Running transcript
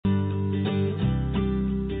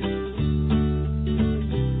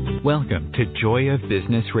Welcome to Joy of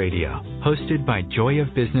Business Radio, hosted by Joy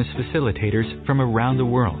of Business facilitators from around the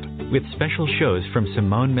world, with special shows from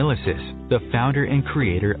Simone Milasas, the founder and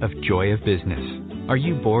creator of Joy of Business. Are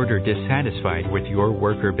you bored or dissatisfied with your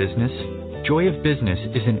work or business? Joy of Business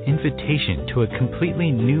is an invitation to a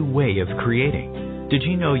completely new way of creating. Did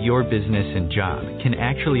you know your business and job can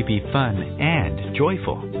actually be fun and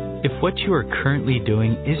joyful? If what you are currently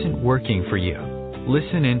doing isn't working for you,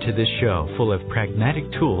 listen into this show full of pragmatic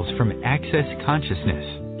tools from Access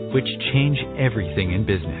Consciousness, which change everything in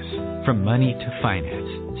business, from money to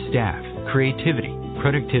finance, staff, creativity,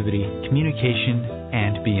 productivity, communication,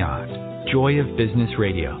 and beyond. Joy of Business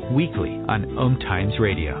Radio, weekly on OMTimes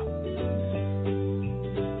Radio.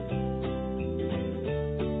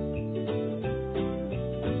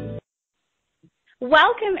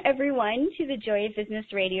 Welcome, everyone, to the Joy of Business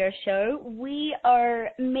Radio show. We are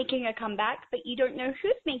making a comeback, but you don't know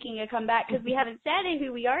who's making a comeback because we haven't said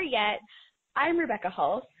who we are yet. I'm Rebecca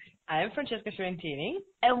Hulse. I'm Francesca Fiorentini.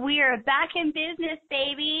 And we are back in business,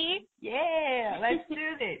 baby. Yeah, let's do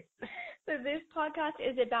this. So this podcast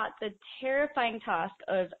is about the terrifying task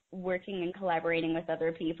of working and collaborating with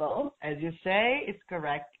other people. As you say, it's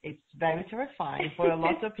correct. It's very terrifying for a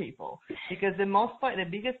lot of people because the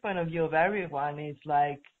biggest point of view of everyone is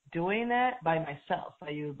like doing it by myself.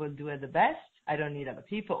 I will do it the best. I don't need other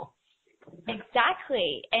people.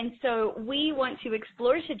 Exactly. And so we want to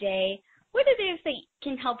explore today what it is that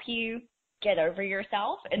can help you get over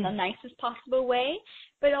yourself in the nicest possible way,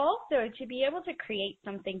 but also to be able to create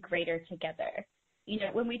something greater together. You know,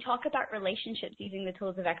 when we talk about relationships using the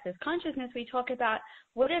tools of Access Consciousness, we talk about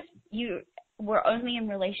what if you were only in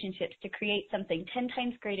relationships to create something 10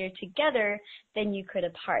 times greater together than you could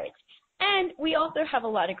apart. And we also have a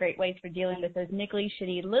lot of great ways for dealing with those niggly,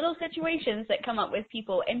 shitty little situations that come up with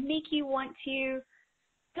people and make you want to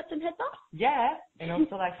cut some heads off. Yeah, and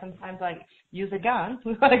also like sometimes like use a gun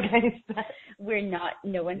against that.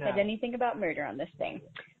 No one said anything about murder on this thing.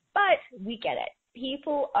 But we get it.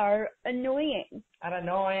 People are annoying.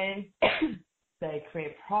 They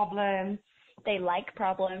create problems. They like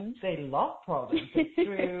problems. They love problems, it's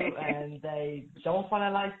true. And they don't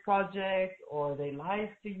finalize projects or they lie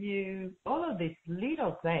to you. All of these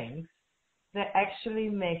little things that actually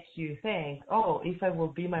make you think, oh, if I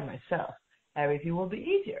will be by myself, everything will be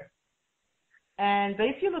easier. But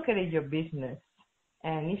if you look at your business,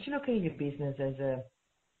 and if you look at your business as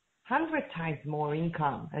 100 times more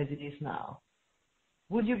income as it is now,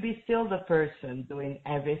 would you be still the person doing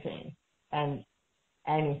everything and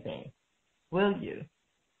anything? Will you?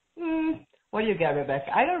 What do you get,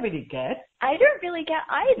 Rebecca? I don't really get. I don't really get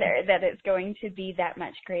either that it's going to be that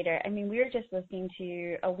much greater. I mean, we were just listening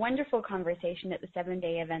to a wonderful conversation at the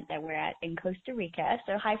 7-day event that we're at in Costa Rica.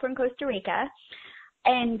 So hi from Costa Rica.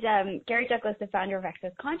 And Gary Douglas, the founder of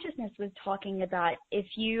Access Consciousness, was talking about if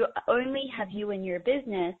you only have you in your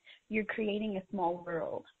business, you're creating a small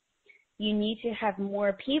world. You need to have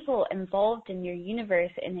more people involved in your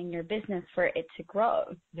universe and in your business for it to grow.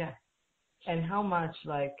 Yeah. And how much,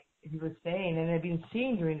 like he was saying, and I've been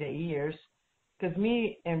seeing during the years, because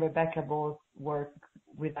me and Rebecca both work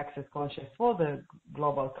with Access Conscious for the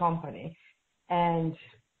global company, and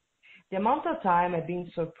the amount of time I've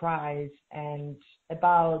been surprised and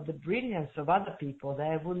about the brilliance of other people that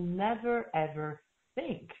I would never ever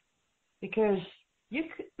think, because you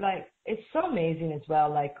could, like, it's so amazing as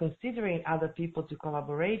well, like considering other people to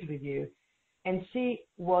collaborate with you and see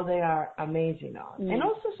what they are amazing on, and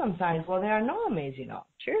also sometimes what they are not amazing on.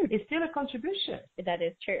 True, it's still a contribution. That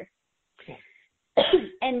is true. Yeah.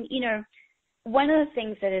 And you know, one of the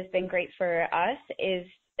things that has been great for us is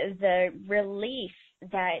the relief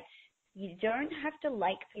that you don't have to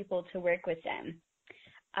like people to work with them.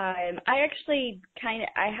 I actually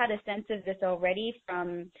I had a sense of this already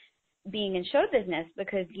from being in show business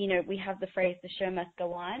because, you know, we have the phrase, the show must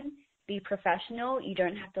go on, be professional. You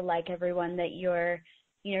don't have to like everyone that you're,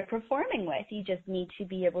 you know, performing with. You just need to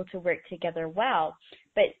be able to work together well.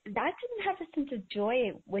 But that didn't have a sense of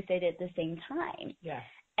joy with it at the same time. Yeah.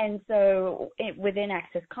 And so within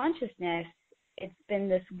Access Consciousness, it's been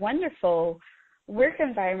this wonderful work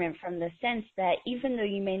environment from the sense that even though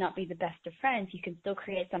you may not be the best of friends, you can still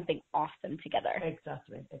create something awesome together.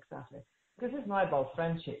 Exactly. Because it's not about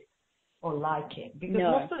friendship or liking. Because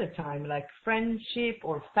most of the time, like friendship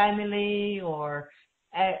or family or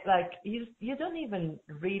like you don't even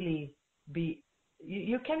really be,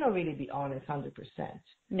 you cannot really be honest 100%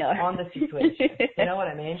 on the situation. You know what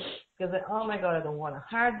I mean? Because, oh my God, I don't want to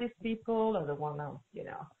hurt these people. I don't want to, you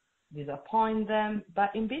know, disappoint them.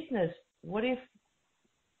 But in business, what if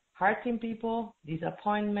hurting people,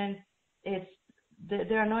 disappointment,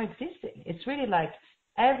 they are not existing. It's really like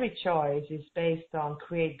every choice is based on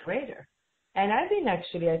create greater. And I've been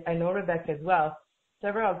actually, I know Rebecca as well,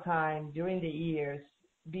 several times during the years,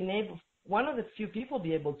 one of the few people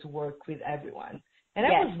be able to work with everyone. And I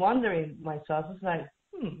was wondering myself, I was like,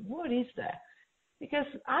 what is that? Because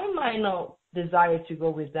I might not desire to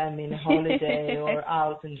go with them in a holiday or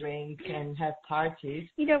out and drink and have parties.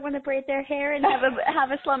 You don't want to braid their hair and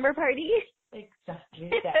have a slumber party?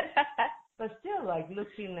 Exactly that. But still, like,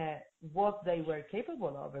 looking at what they were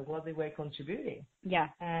capable of and what they were contributing. Yeah.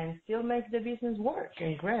 And still make the business work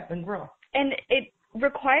and grow. And it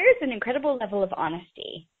requires an incredible level of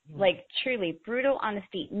honesty. Like, truly, brutal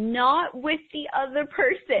honesty, not with the other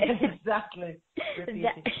person. Exactly.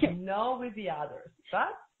 Not with the others, but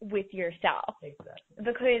with yourself. Exactly.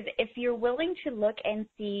 Because if you're willing to look and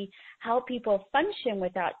see how people function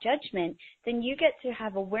without judgment, then you get to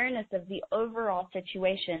have awareness of the overall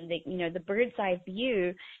situation, the bird's eye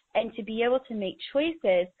view, and to be able to make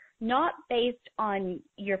choices not based on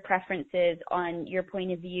your preferences, on your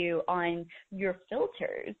point of view, on your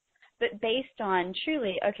filters, but based on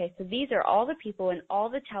truly, okay, so these are all the people and all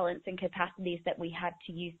the talents and capacities that we have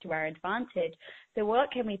to use to our advantage. So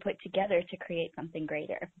what can we put together to create something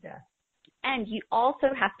greater? Yeah. And you also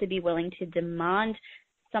have to be willing to demand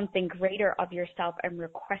something greater of yourself and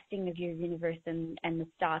requesting of your universe and the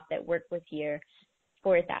staff that work with you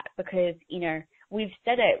for that. Because, we've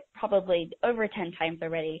said it probably over 10 times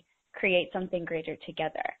already, create something greater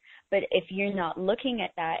together. But if you're not looking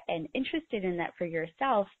at that and interested in that for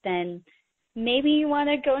yourself, then maybe you want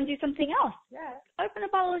to go and do something else. Yeah. Open a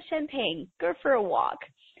bottle of champagne. Go for a walk.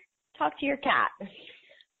 Talk to your cat.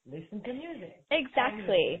 Listen to music.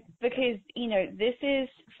 Exactly. Because, this is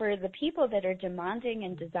for the people that are demanding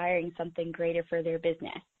and desiring something greater for their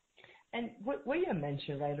business. And what you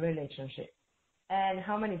mentioned, right, relationship. And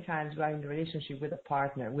how many times we're in a relationship with a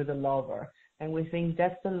partner, with a lover, and we think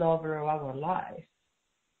that's the lover of our life.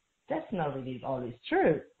 That's not really always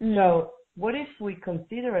true. Mm. So what if we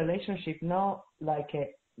consider a relationship not like a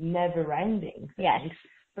never-ending thing, yes,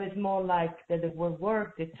 but it's more like that it will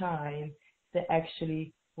work the time that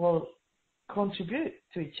actually will contribute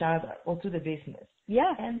to each other or to the business.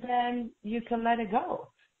 Yeah. And then you can let it go.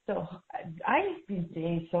 So I've been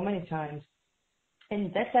seeing so many times,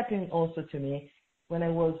 and that's happened also to me when I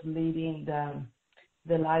was leading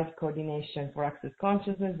the live coordination for Access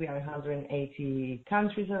Consciousness. We are 180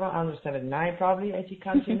 countries around, 179 probably, 80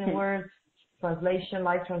 countries in the world. Live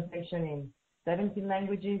translation in 17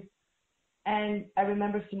 languages. And I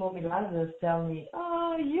remember Simone Milazzo tell me,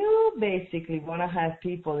 oh, you basically want to have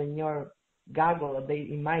people in your gaggle,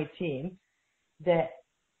 in my team, that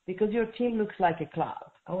because your team looks like a club.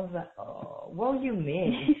 I was like, oh, what do you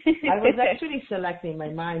mean? I was actually selecting in my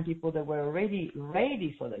mind people that were already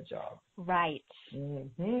ready for the job. Right.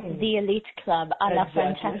 Mm-hmm. The elite club, a la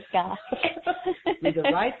Francesca. With the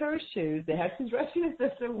right pair of shoes, they have to dress in a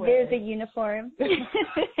certain way. There's a uniform.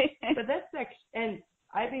 But that's and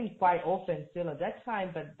I've been quite open still at that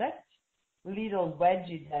time, but that little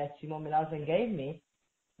wedgie that Simone Milazzo gave me,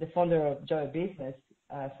 the founder of Joy Business,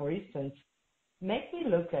 for instance, make me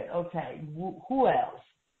look at, okay, who else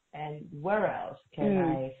and where else can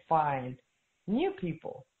I find new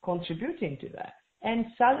people contributing to that? And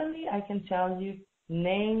suddenly I can tell you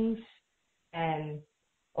names and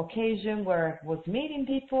occasion where I was meeting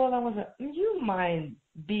people. I was like, you might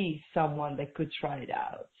be someone that could try it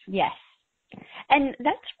out. Yes. And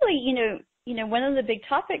that's really, one of the big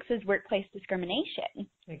topics is workplace discrimination.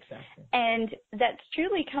 Exactly. And that's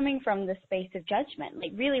truly coming from the space of judgment.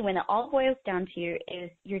 Like, really, when it all boils down to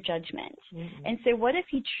is your judgment. Mm-hmm. And so what if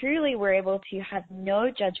you truly were able to have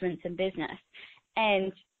no judgments in business?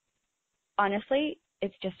 And honestly,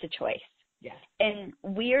 it's just a choice. Yeah. And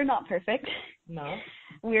we are not perfect. No.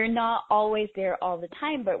 We're not always there all the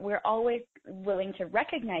time, but we're always willing to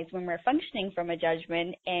recognize when we're functioning from a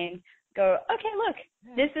judgment and go, okay, look,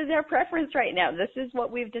 this is our preference right now. This is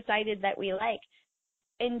what we've decided that we like.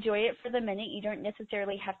 Enjoy it for the minute. You don't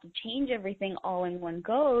necessarily have to change everything all in one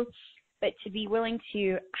go, but to be willing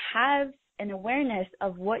to have an awareness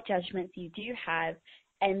of what judgments you do have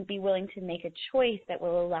and be willing to make a choice that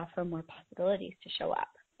will allow for more possibilities to show up.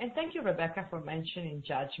 And thank you, Rebecca, for mentioning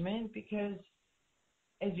judgment, because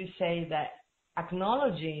as you say, that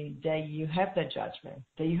acknowledging that you have that judgment,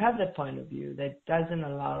 that you have that point of view that doesn't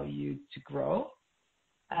allow you to grow,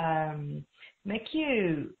 make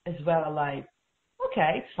you as well like,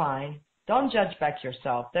 okay, it's fine. Don't judge back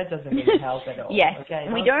yourself. That doesn't really help at all. Yes, okay?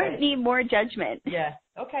 We don't need more judgment. Yeah.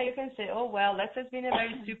 Okay, you can say, oh, well, that has been a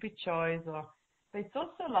very stupid choice. But it's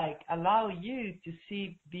also like allow you to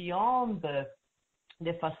see beyond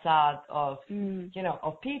the facade of,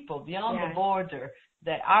 of people beyond the border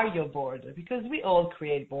that are your border, because we all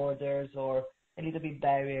create borders or a little bit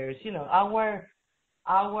barriers.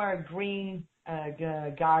 Our green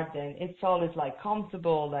garden, it's always like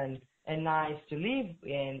comfortable and nice to live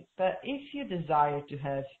in. But if you desire to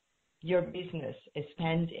have your business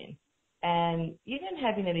expanding and even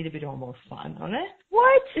having a little bit more fun on it.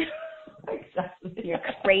 What? Exactly. You're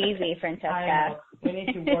crazy, Francesca. I know. We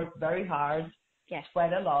need to work very hard,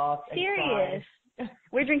 sweat a lot. Serious.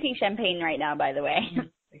 We're drinking champagne right now, by the way.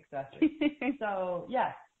 Exactly. So,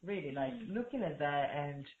 really, like looking at that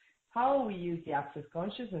and how we use the access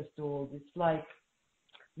consciousness tools, it's like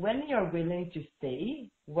when you're willing to stay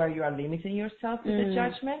where you are limiting yourself with the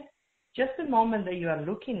judgment, just the moment that you are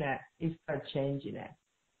looking at, you start changing it.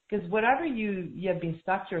 Because whatever you have been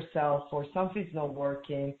stuck yourself, or something's not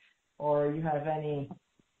working, or you have any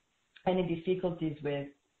difficulties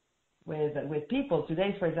with people.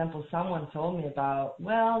 Today, for example, someone told me about,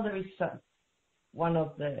 there is one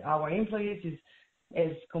of our employees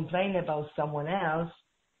is complaining about someone else,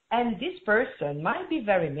 and this person might be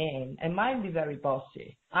very mean and might be very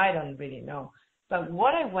bossy. I don't really know. But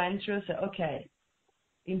what I went through, said, okay,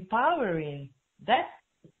 empowering that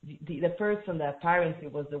the person that apparently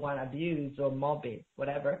was the one abused or mobbing,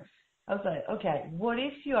 whatever. I was like, okay, what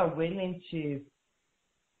if you are willing to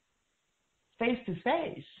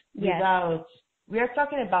face-to-face without, we are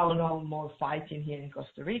talking about no more fighting here in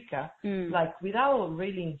Costa Rica, like without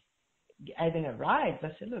really having a right. I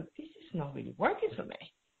said, look, this is not really working for me.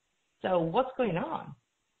 So what's going on?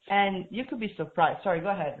 And you could be surprised. Sorry, go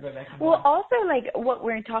ahead, Rebecca. Well, also, like, what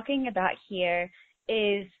we're talking about here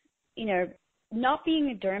is, not being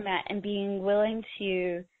a doormat and being willing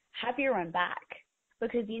to have your own back.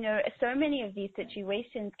 Because, so many of these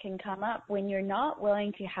situations can come up when you're not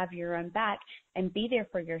willing to have your own back and be there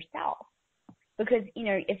for yourself. Because,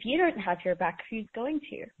 if you don't have your back, who's going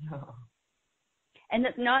to? No. And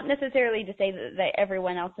that's not necessarily to say that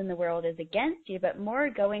everyone else in the world is against you, but more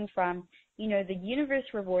going from, the universe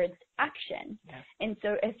rewards action. Yeah. And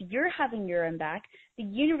so if you're having your own back, the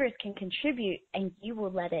universe can contribute and you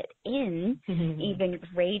will let it in even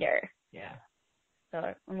greater. Yeah.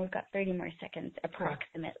 So, and we've got 30 more seconds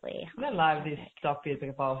approximately. I love this topic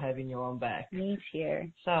about having your own back. Me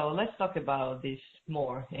too. So let's talk about this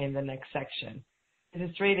more in the next section.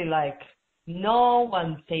 It's really like no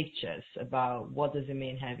one teaches about what does it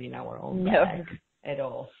mean having our own back at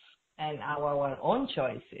all, and our own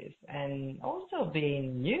choices, and also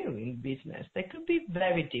being new in business. They could be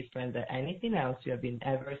very different than anything else you have been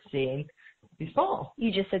ever seen before.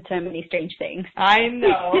 You just said so many strange things. I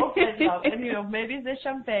know. And maybe it's the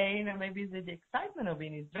champagne, or maybe it's the excitement of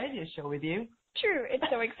being in this radio show with you. True. It's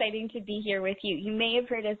so exciting to be here with you. You may have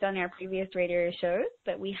heard us on our previous radio shows,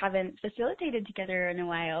 but we haven't facilitated together in a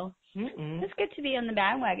while. It's good to be on the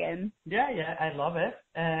bandwagon. Yeah, I love it.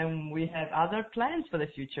 And we have other plans for the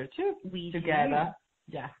future too. We together.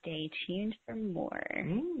 Do. Yeah. Stay tuned for more.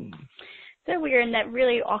 So we're in that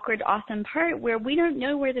really awkward, awesome part where we don't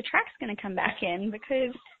know where the track's going to come back in,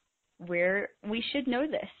 because we should know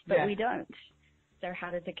this, but we don't. So how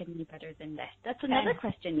does it get any better than this? That's another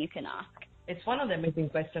question you can ask. It's one of the amazing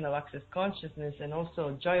questions of access consciousness and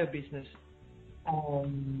also joy of business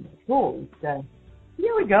tools.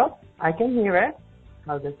 Here we go. I can hear it.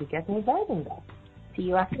 How does it get any better than that? See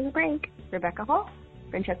you after the break. Rebecca Hall,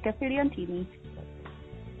 Francesca Fiorentini.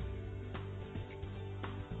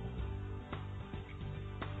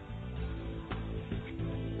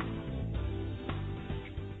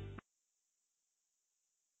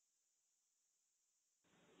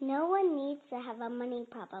 No one needs to have a money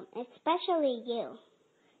problem, especially you.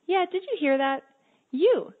 Yeah, did you hear that?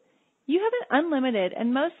 You have an unlimited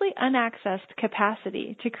and mostly unaccessed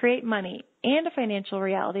capacity to create money and a financial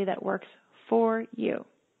reality that works for you.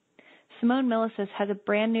 Simone Milasas has a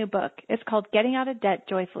brand new book. It's called Getting Out of Debt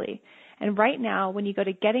Joyfully. And right now, when you go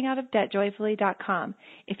to gettingoutofdebtjoyfully.com,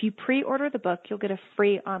 if you pre-order the book, you'll get a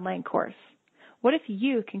free online course. What if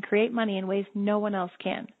you can create money in ways no one else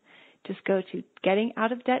can? Just go to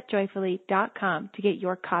gettingoutofdebtjoyfully.com to get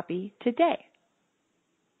your copy today.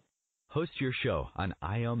 Host your show on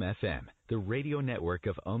IOM-FM, the radio network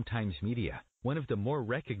of OMTimes Media, one of the more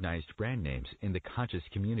recognized brand names in the conscious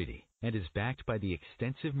community, and is backed by the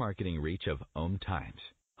extensive marketing reach of OMTimes.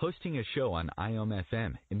 Hosting a show on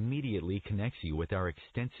IOM-FM immediately connects you with our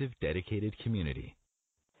extensive dedicated community.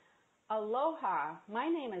 Aloha, my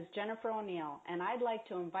name is Jennifer O'Neill, and I'd like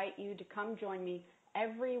to invite you to come join me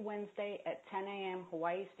every Wednesday at 10 a.m.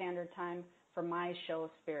 Hawaii Standard Time for my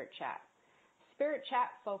show, Spirit Chat. Spirit Chat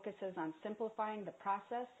focuses on simplifying the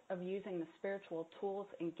process of using the spiritual tools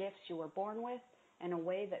and gifts you were born with in a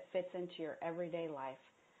way that fits into your everyday life.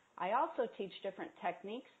 I also teach different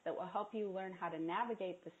techniques that will help you learn how to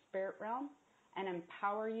navigate the spirit realm and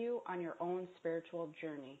empower you on your own spiritual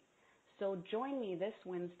journey. So join me this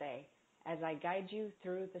Wednesday as I guide you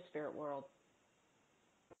through the spirit world.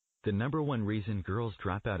 The number one reason girls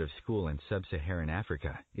drop out of school in sub-Saharan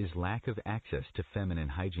Africa is lack of access to feminine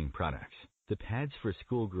hygiene products. The Pads for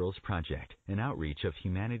Schoolgirls Project, an outreach of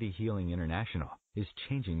Humanity Healing International, is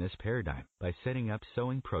changing this paradigm by setting up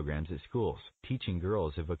sewing programs at schools, teaching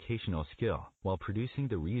girls a vocational skill, while producing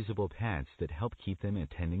the reusable pads that help keep them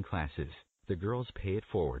attending classes. The girls pay it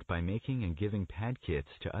forward by making and giving pad kits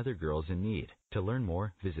to other girls in need. To learn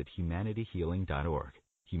more, visit humanityhealing.org.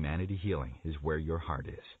 Humanity Healing is where your heart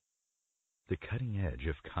is. The cutting edge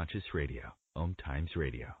of conscious radio, OMTimes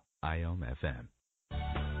Radio, IOM FM.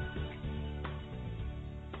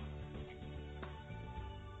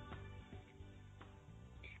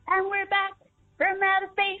 And we're back from outer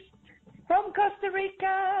space, From Costa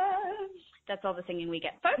Rica. That's all the singing we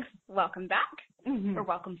get, folks. Welcome back, or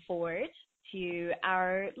welcome forward to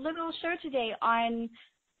our little show today on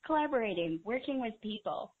collaborating, working with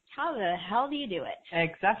people. How the hell do you do it?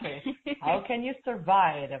 Exactly. How can you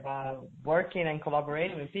survive about working and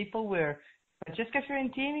collaborating with people? We're Francesca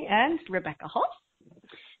Fiorentini and Rebecca Hulse.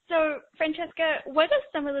 So, Francesca, what are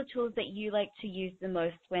some of the tools that you like to use the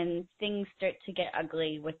most when things start to get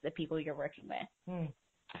ugly with the people you're working with?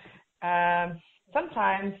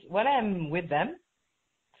 Sometimes when I'm with them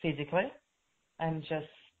physically, I'm just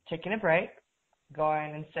taking a break,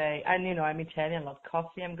 going and say, and I'm Italian, I love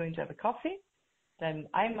coffee, I'm going to have a coffee. Then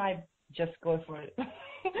I might just go for it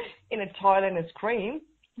in a toilet and scream.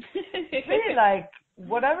 Really, like,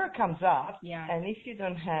 whatever comes up, and if you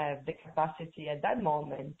don't have the capacity at that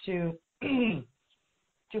moment to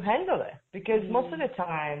handle it, because most of the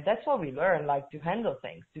time, that's what we learn, like, to handle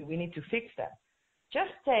things. We need to fix them.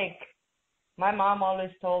 Just my mom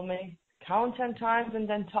always told me, count 10 times and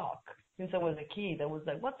then talk. Since I was a kid, I was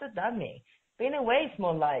like, what does that mean? But in a way, it's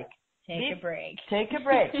more like, Take a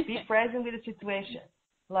break. Be present with the situation.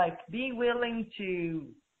 Like, be willing to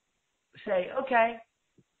say, okay,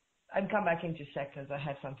 I'll come back in 2 seconds. I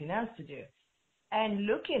have something else to do. And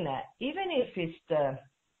looking at, even if it's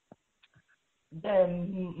the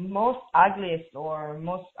most ugliest or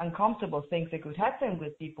most uncomfortable things that could happen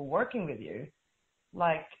with people working with you,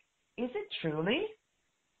 like, is it truly?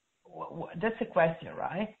 That's a question,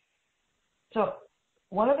 right? So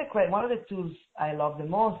one of the tools I love the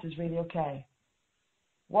most is really, okay,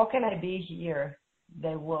 what can I be here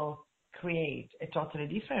that will create a totally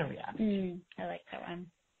different reaction? I like that one.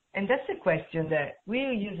 And that's a question that we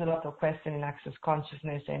use a lot of questions in Access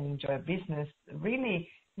Consciousness and in Joy of Business, really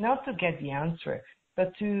not to get the answer,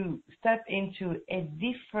 but to step into a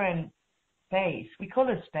different space. We call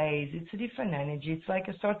it space. It's a different energy. It's like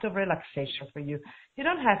a sort of relaxation for you. You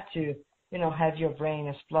don't have to, have your brain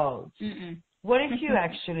explode. What if you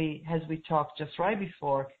actually, as we talked just right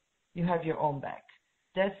before, you have your own back?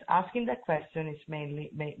 That's asking that question is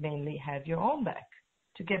mainly have your own back.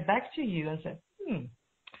 To get back to you and say,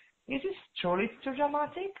 is this truly too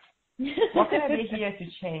dramatic? What can I be here to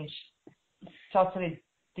change totally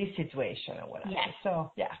this situation or whatever? Yes.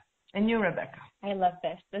 So, yeah. And you, Rebecca? I love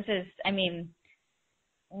this. This is,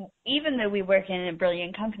 even though we work in a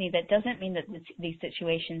brilliant company, that doesn't mean that these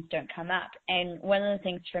situations don't come up. And one of the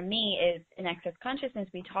things for me is in Access Consciousness,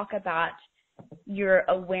 we talk about your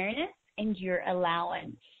awareness and your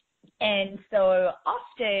allowance. And so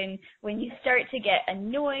often when you start to get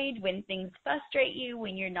annoyed, when things frustrate you,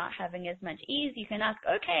 when you're not having as much ease, you can ask,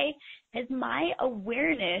 okay, has my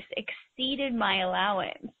awareness exceeded my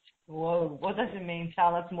allowance? Whoa, what does it mean?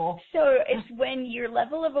 Tell us more. So it's when your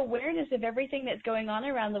level of awareness of everything that's going on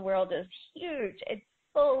around the world is huge. It's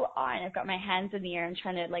full on. I've got my hands in the air and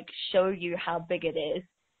trying to show you how big it is.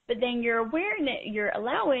 But then your awareness, your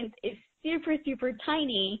allowance is super, super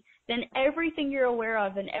tiny. Then everything you're aware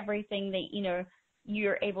of and everything that,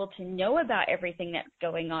 you're able to know about everything that's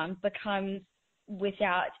going on becomes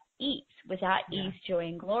without ease, joy,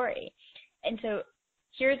 and glory. And so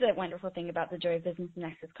here's a wonderful thing about the Joy of Business and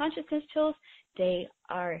Access Consciousness tools. They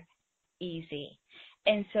are easy.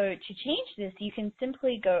 And so to change this, you can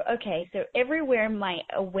simply go, okay, so everywhere my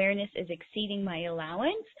awareness is exceeding my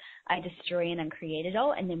allowance, I destroy and uncreate it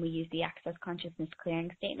all. And then we use the Access Consciousness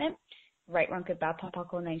clearing statement. Right, wrong, good, bad, pop,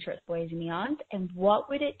 pop, 9 shorts, boys, and beyond. And what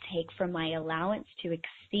would it take for my allowance to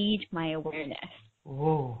exceed my awareness?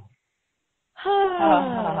 Whoa.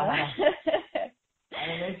 I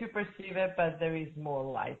don't know if you perceive it, but there is more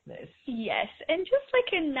lightness. Yes, and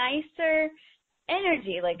just a nicer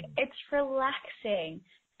energy, it's relaxing.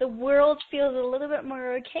 the world feels a little bit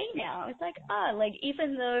more okay now. It's like, like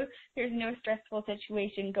even though there's no stressful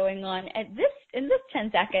situation going on in this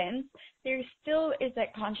 10 seconds, there still is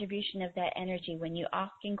that contribution of that energy when you're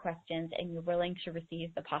asking questions and you're willing to receive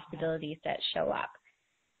the possibilities that show up.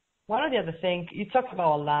 One of the other things, you talked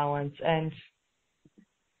about allowance, and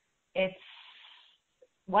it's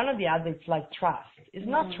one of the others, like trust. It's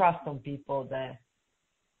not trust on people that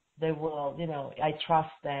they will, I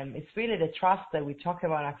trust them. It's really the trust that we talk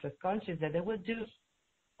about in Access Conscious, that they will do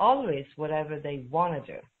always whatever they want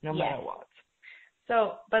to do, no matter what.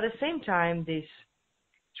 So, but at the same time, these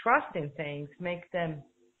trusting things make them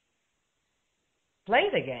play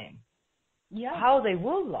the game. Yeah. How they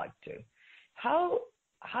would like to. How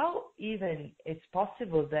even it's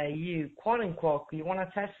possible that you, quote unquote, you want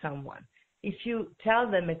to test someone. If you tell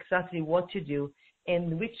them exactly what to do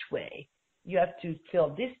and which way, you have to fill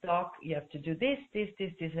this doc, you have to do this,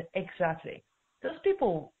 exactly. Those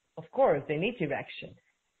people, of course, they need direction,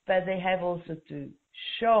 but they have also to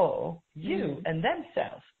show you and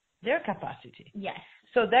themselves their capacity. Yes.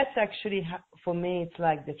 So that's actually, for me, it's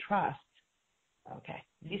like the trust. Okay,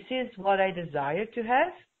 this is what I desire to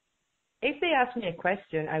have. If they ask me a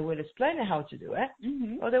question, I will explain how to do it.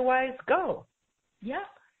 Otherwise, go. Yeah.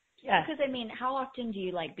 Yeah. Because, how often do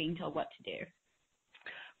you like being told what to do?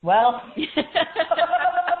 Well,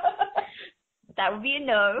 that would be a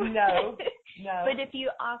no. No. But if you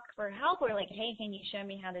ask for help or like, hey, can you show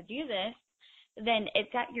me how to do this, then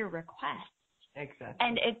it's at your request. Exactly.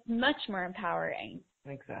 And it's much more empowering.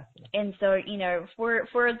 Exactly. And so,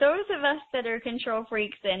 for those of us that are control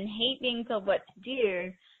freaks and hate being told what to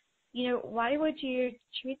do, why would you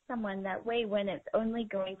treat someone that way when it's only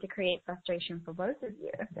going to create frustration for both of you?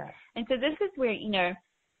 Yeah. And so this is where,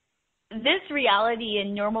 this reality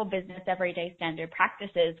in normal business, everyday standard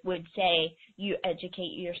practices would say you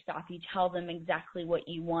educate your staff, you tell them exactly what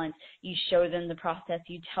you want, you show them the process,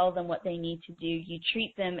 you tell them what they need to do, you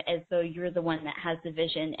treat them as though you're the one that has the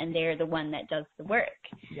vision and they're the one that does the work.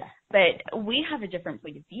 Yeah. But we have a different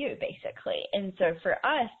point of view, basically. And so for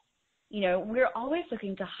us, we're always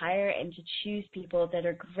looking to hire and to choose people that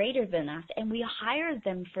are greater than us, and we hire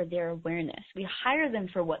them for their awareness. We hire them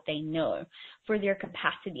for what they know, for their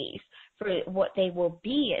capacities, for what they will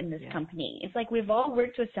be in this company. It's like we've all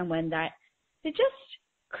worked with someone that they just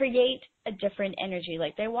create a different energy.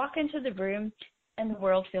 Like they walk into the room and the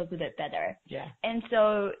world feels a bit better. Yeah. And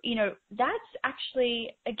so, that's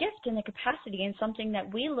actually a gift and a capacity and something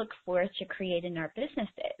that we look for to create in our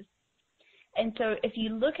businesses. And so if you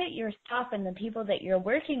look at your staff and the people that you're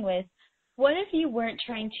working with, what if you weren't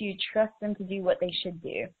trying to trust them to do what they should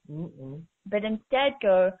do, but instead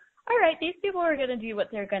go, all right, these people are going to do what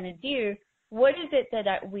they're going to do. What is it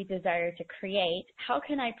that we desire to create? How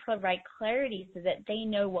can I provide clarity so that they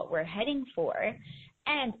know what we're heading for?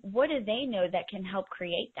 And what do they know that can help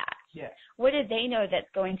create that? Yeah. What do they know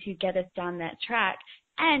that's going to get us down that track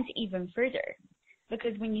and even further?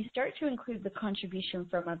 Because when you start to include the contribution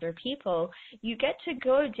from other people, you get to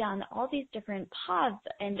go down all these different paths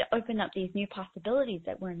and open up these new possibilities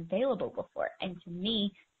that weren't available before. And to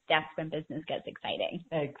me, that's when business gets exciting.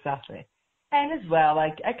 Exactly. And as well,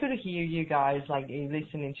 like, I could hear you guys, like,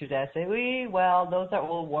 listening to that, say, those are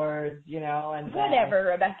all words, and whatever,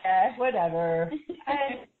 Rebecca. Whatever.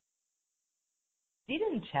 And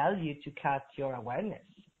didn't tell you to cut your awareness.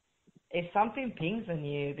 If something pings on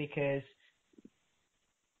you, because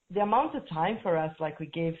the amount of time for us, like we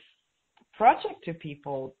give project to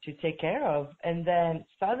people to take care of, and then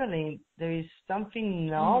suddenly there is something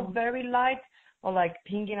not very light or like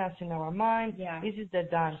pinging us in our mind. Yeah. This is the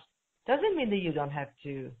done. Doesn't mean that you don't have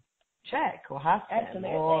to check or ask them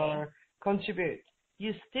or contribute.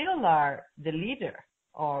 You still are the leader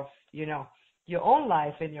of, your own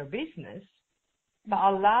life and your business. But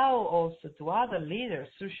allow also to other leaders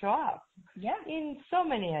to show up in so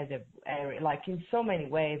many other areas, like in so many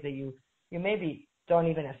ways that you maybe don't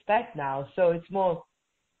even expect now. So it's more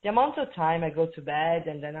the amount of time I go to bed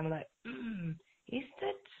and then I'm like, is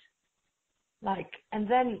that like, and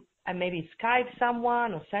then I maybe Skype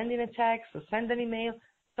someone or sending a text or send an email.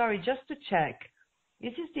 Sorry, just to check.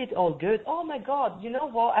 Is it all good? Oh my God, you know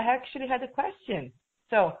what? I actually had a question.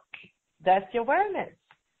 So that's the awareness.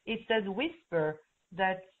 It's that whisper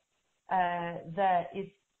that is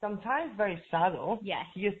sometimes very subtle. Yes.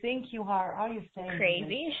 You think you are, how are you saying?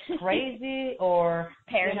 Crazy or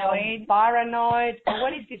paranoid. Paranoid. But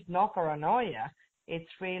what if it's not paranoia? It's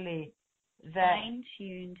really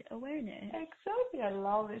Fine-tuned awareness. Exactly. I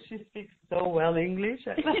love it. She speaks so well English.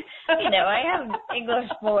 I am English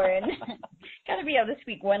born. Got to be able to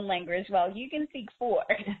speak one language well. You can speak four.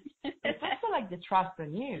 It's also like the trust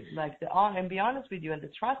on you, and be honest with you, and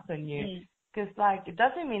the trust on you. Because, it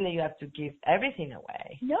doesn't mean that you have to give everything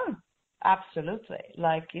away. No. Absolutely.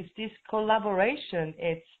 It's this collaboration.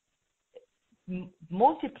 It's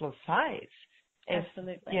multiple sides.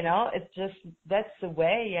 Absolutely. It's just, that's the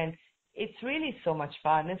way. And it's really so much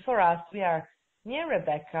fun. And for us, me and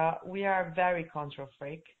Rebecca, we are very control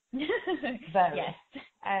freak. Very. Yes.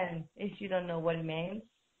 And if you don't know what it means,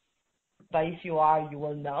 but if you are, you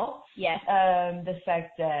will know. Yes. The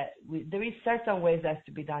fact that there is certain ways that has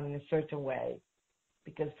to be done in a certain way.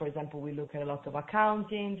 Because, for example, we look at a lot of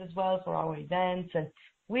accounting as well for our events, and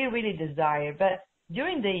we really desire. But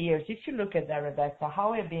during the years, if you look at that, Rebecca,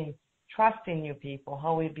 how we've been trusting new people,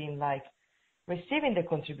 how we've been receiving the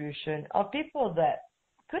contribution of people that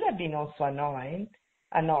could have been also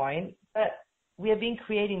annoying, but we have been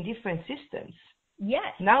creating different systems.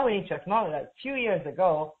 Yes. Now we need to acknowledge that a few years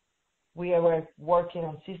ago, we were working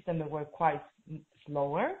on systems that were quite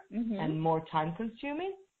slower and more time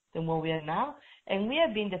consuming than what we are now. And we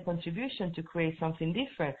have been the contribution to create something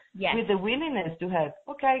different with the willingness to have,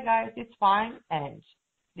 okay, guys, it's fine, and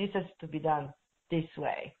this has to be done this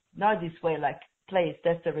way. Not this way, please,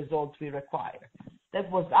 that's the result we require.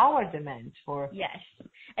 That was our demand for... Yes.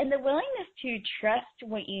 And the willingness to trust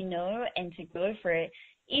what you know and to go for it,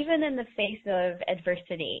 even in the face of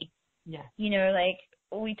adversity. Yeah.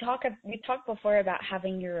 We talked before about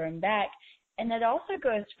having your own back, and that also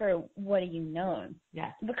goes for what do you know?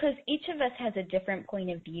 Yeah. Because each of us has a different point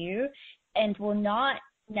of view and will not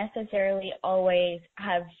necessarily always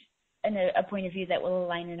have a point of view that will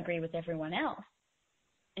align and agree with everyone else.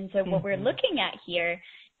 And so what we're looking at here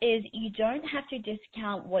is you don't have to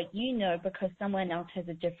discount what you know because someone else has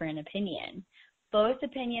a different opinion. Both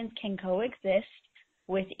opinions can coexist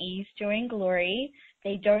with ease, joy, and glory.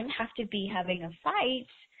 They don't have to be having a fight.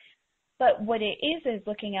 But what it is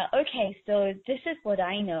looking at, okay, so this is what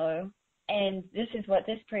I know, and this is what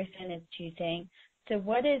this person is choosing. So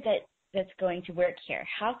what is it that's going to work here?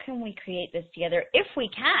 How can we create this together if we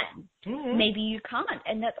can? Maybe you can't,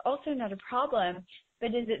 and that's also not a problem.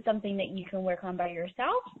 But is it something that you can work on by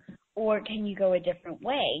yourself, or can you go a different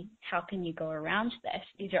way? How can you go around this?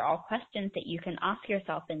 These are all questions that you can ask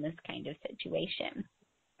yourself in this kind of situation.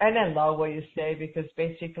 And I love what you say, because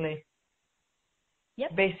basically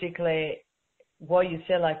what you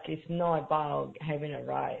say, it's not about having a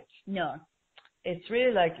right. No. It's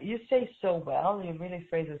really you say so well, you really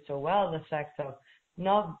phrase it so well, the fact of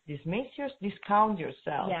not discount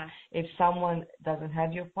yourself if someone doesn't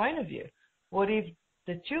have your point of view. What if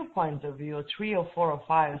the 2 points of view, or 3 or 4 or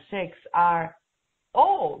 5 or 6, are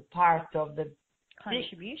all part of the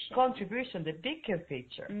contribution, the bigger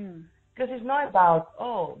picture? Because it's not about,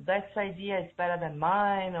 that idea is better than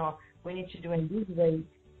mine, or we need to do it this way.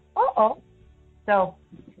 So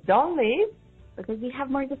don't leave, because we have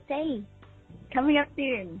more to say. Coming up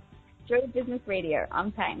soon, Joy of Business Radio,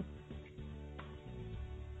 OMTimes.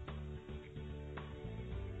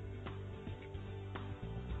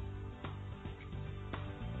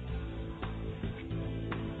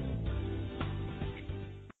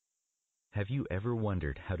 Have you ever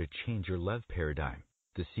wondered how to change your love paradigm?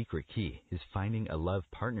 The secret key is finding a love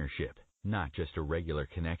partnership, not just a regular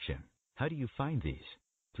connection. How do you find these?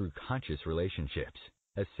 Through conscious relationships.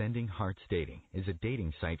 Ascending Hearts Dating is a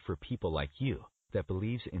dating site for people like you that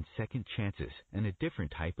believes in second chances and a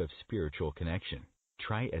different type of spiritual connection.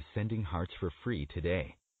 Try Ascending Hearts for free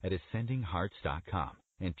today at ascendinghearts.com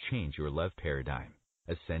and change your love paradigm.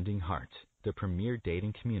 Ascending Hearts, the premier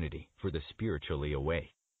dating community for the spiritually awake.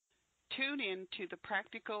 Tune in to the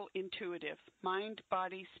Practical Intuitive, Mind,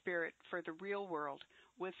 Body, Spirit for the Real World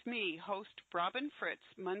with me, host Robin Fritz,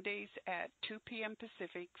 Mondays at 2 p.m.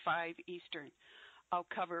 Pacific, 5 Eastern. I'll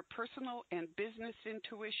cover personal and business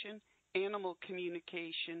intuition, animal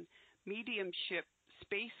communication, mediumship,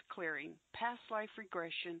 space clearing, past life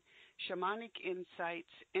regression, shamanic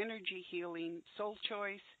insights, energy healing, soul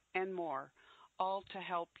choice, and more, all to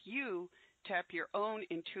help you tap your own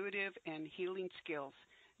intuitive and healing skills.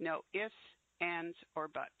 No ifs, ands, or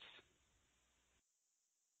buts.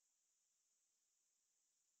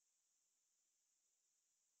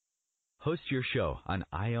 Host your show on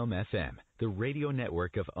IOM-FM, the radio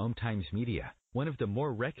network of OMTimes Media, one of the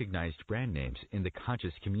more recognized brand names in the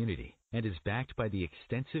conscious community, and is backed by the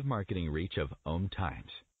extensive marketing reach of OMTimes.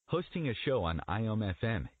 Hosting a show on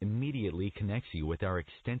IOM-FM immediately connects you with our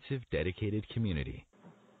extensive dedicated community.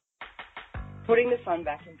 Putting the fun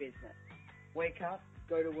back in business. Wake up,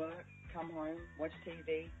 go to work, come home, watch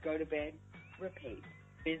TV, go to bed, repeat.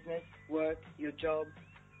 Business, work, your job,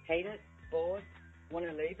 hate it, bored, want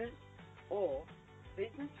to leave it? Or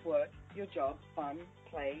business, work, your job, fun,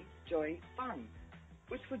 play, joy, fun.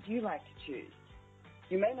 Which would you like to choose?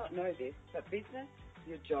 You may not know this, but business,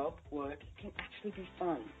 your job, work can actually be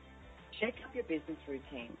fun. Shake up your business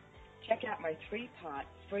routine. Check out my 3-part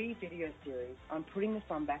free video series on putting the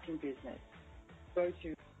fun back in business. Go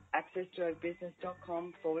to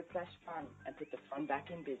accessjoybusiness.com/fun and put the fun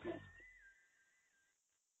back in business.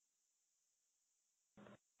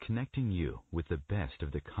 Connecting you with the best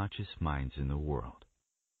of the conscious minds in the world.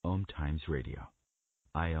 OMTimes Radio.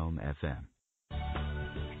 IOM FM.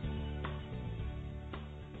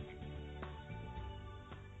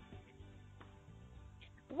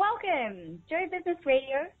 Welcome, Joy Business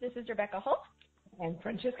Radio. This is Rebecca Hulse. And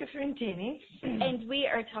Francesca Fiorentini. And we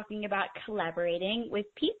are talking about collaborating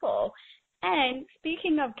with people. And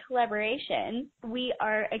speaking of collaboration, we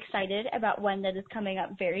are excited about one that is coming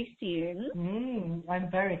up very soon. I'm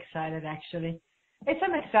very excited, actually.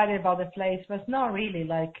 I'm excited about the place, but not really.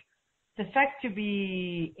 Like, the fact to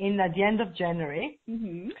be at the end of January,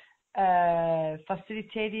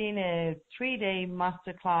 facilitating a 3-day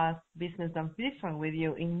masterclass Business Done Different with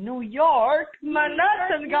you in New York,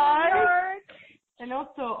 Manhattan, guys. New York. And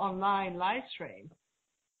also online live stream.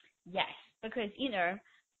 Yes, because,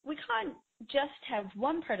 we can't just have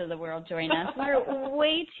one part of the world join us. We're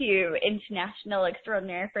way too international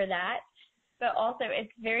extraordinary for that. But also,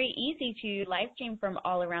 it's very easy to live stream from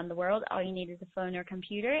all around the world. All you need is a phone or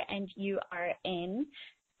computer, and you are in.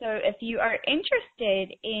 So if you are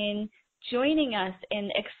interested in joining us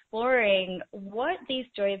in exploring what these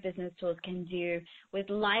Joy of Business tools can do with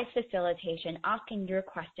live facilitation, asking your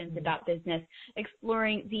questions about business,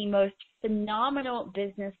 exploring the most phenomenal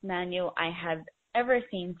business manual I have ever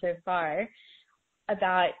seen so far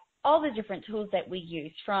about all the different tools that we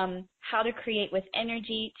use, from how to create with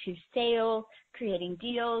energy to sales, creating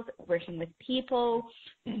deals, working with people,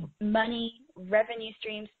 money, revenue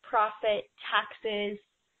streams, profit, taxes,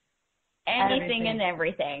 anything and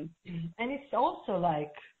everything. And it's also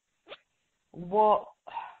like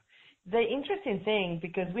the interesting thing,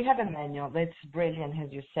 because we have a manual that's brilliant,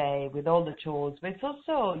 as you say, with all the tools, but it's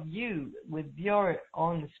also you with your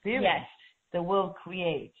own experience that will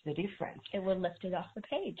create the difference. It will lift it off the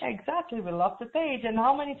page. Exactly, we'll off the page. And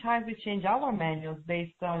how many times we change our manuals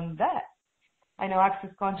based on that? I know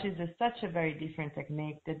Access Conscious is such a very different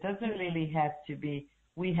technique that doesn't really have to be,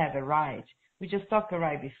 we have a right. We just talked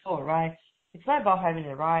right before, right? It's not about having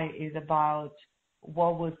a right. It's about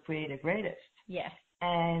what would create the greatest. Yes.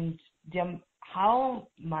 And how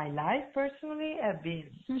my life personally have been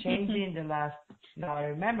changing the last, now I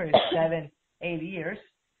remember, 7-8 years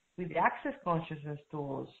with the Access Consciousness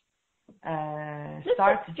tools.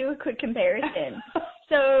 Let's do a quick comparison.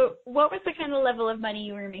 So what was the kind of level of money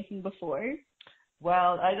you were making before?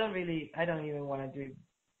 Well, I don't even want to do.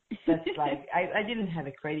 That's like, I didn't have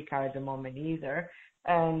a credit card at the moment either.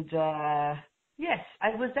 And yes,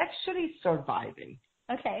 I was actually surviving.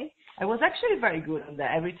 Okay. I was actually very good on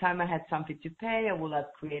that. Every time I had something to pay, I would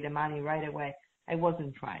have created money right away. I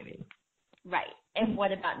wasn't thriving. Right. And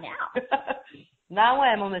what about now? Now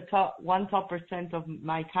I'm on the top 1% of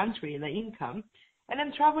my country, the income, and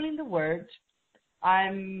I'm traveling the world.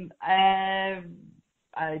 I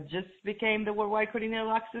just became the Worldwide Coordinator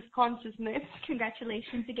of Access Consciousness.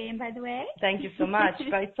 Congratulations again, by the way. Thank you so much.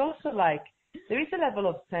 But it's also like there is a level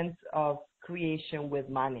of sense of creation with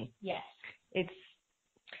money. Yes.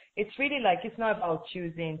 It's really like, it's not about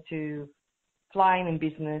choosing to flying in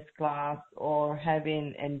business class or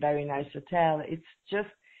having a very nice hotel.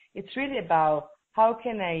 It's really about how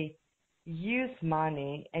can I use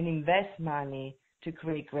money and invest money to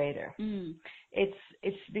create greater. It's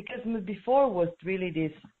because before was really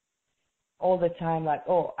this all the time, like,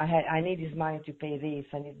 oh, I need this money to pay this,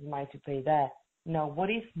 I need this money to pay that. No, what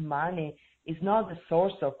if money is not the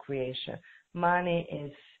source of creation? Money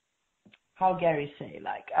is, how Gary say,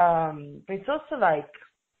 like, but it's also like,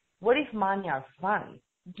 what if money are fun?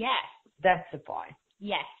 Yes. That's the point.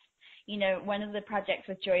 Yes. One of the projects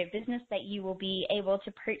with Joy of Business that you will be able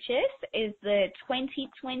to purchase is the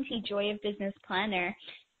 2020 Joy of Business Planner.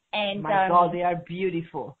 And my God, they are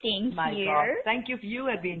beautiful. Thank my you. God. Thank you for you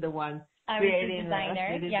being the one creating the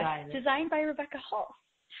designer. Yes, designed by Rebecca Hulse.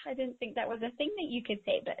 I didn't think that was a thing that you could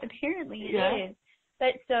say, but apparently it is.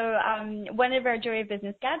 But so one of our Joy of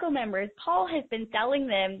Business Gaggle members, Paul, has been selling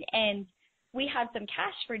them, and we had some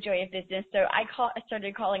cash for Joy of Business, so I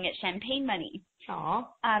started calling it champagne money.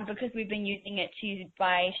 because we've been using it to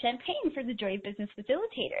buy champagne for the Joy of Business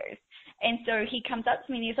facilitators. And so he comes up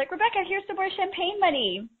to me and he's like, Rebecca, here's some more champagne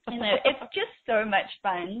money. And it's just so much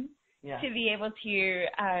fun to be able to,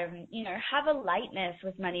 have a lightness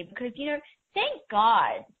with money because, thank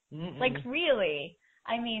God, like really,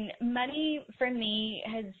 I mean, money for me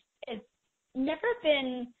it's never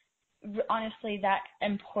been honestly that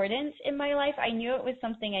important in my life. I knew it was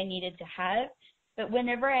something I needed to have, but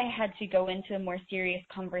whenever I had to go into a more serious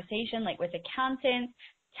conversation, like with accountants,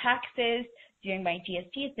 taxes, doing my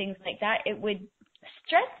GST, things like that, it would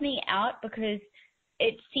stress me out because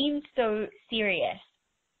it seemed so serious.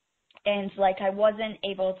 And like I wasn't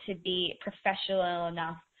able to be professional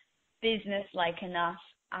enough, business-like enough,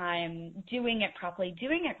 doing it properly,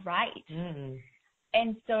 doing it right.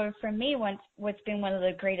 And so for me, what's been one of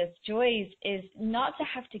the greatest joys is not to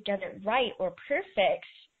have to get it right or perfect,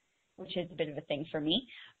 which is a bit of a thing for me,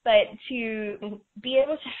 but to be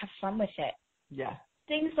able to have fun with it. Yeah.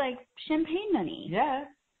 Things like champagne money. Yeah.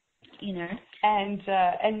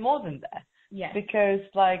 And more than that. Yeah. Because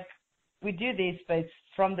like we do this, but it's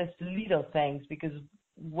from the little things, because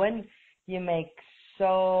when you make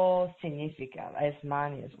so significant as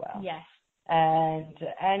money as well. Yes. And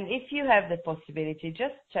if you have the possibility,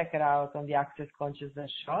 just check it out on the Access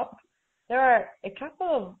Consciousness shop. There are a couple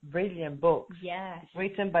of brilliant books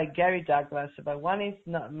written by Gary Douglas about one is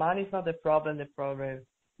not money is not the problem is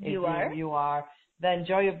you are. Then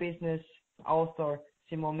Joy of Business author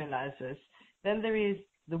Simone Milases. Then there is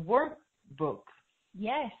the workbook.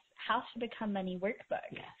 Yes, How to Become Money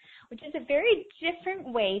workbook, which is a very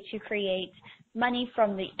different way to create money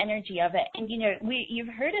from the energy of it. And you've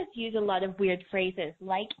heard us use a lot of weird phrases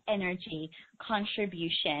like energy,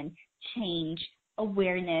 contribution, change,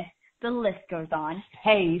 awareness. The list goes on.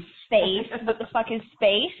 Space. What the fuck is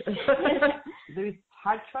space? There's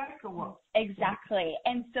hard track or what? Exactly.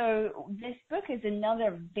 And so this book is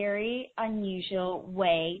another very unusual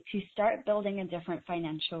way to start building a different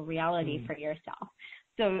financial reality for yourself.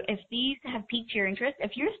 So if these have piqued your interest,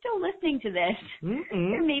 if you're still listening to this,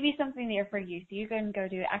 there may be something there for you. So you can go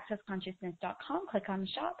to accessconsciousness.com, click on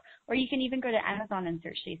shop, or you can even go to Amazon and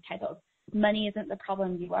search these titles. Money Isn't the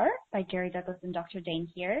Problem You Are by Gary Douglas and Dr. Dane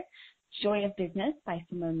here, Joy of Business by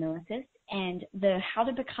Simone Milases, and the How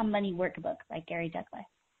to Become Money workbook by Gary Douglas.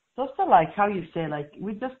 It's also like how you say, like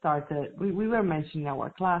we just started, we were mentioning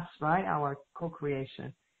our class, right? Our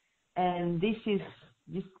co-creation. And this is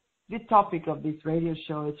the topic of this radio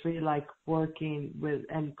show is really like working with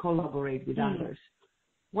and collaborate with others.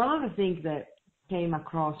 One of the things that came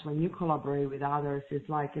across when you collaborate with others is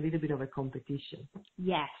like a little bit of a competition.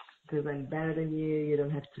 Yes. Because I'm better than you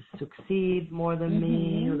don't have to succeed more than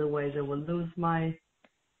me, otherwise I will lose my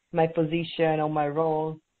position or my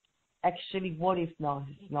role. Actually, what if not?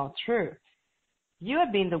 It's not true. You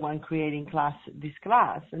have been the one creating this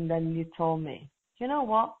class, and then you told me, you know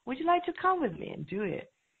what, would you like to come with me and do it?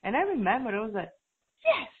 And I remember I was like,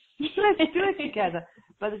 yes, let's do it together.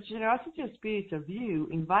 But the generosity of spirit of you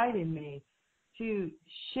invited me to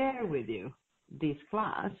share with you this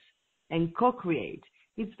class and co-create.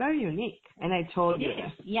 It's very unique, and I told you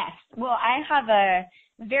that. Yes. Well, I have a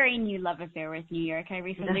very new love affair with New York. I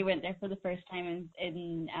recently went there for the first time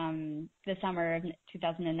in the summer of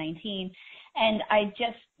 2019, and I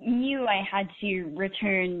just knew I had to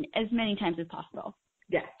return as many times as possible.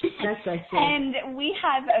 Yeah, that's right. And we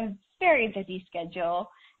have a very busy schedule,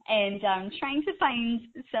 and trying to find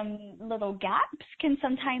some little gaps can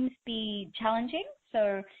sometimes be challenging.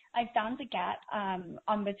 So I found a gap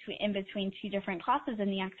in between two different classes in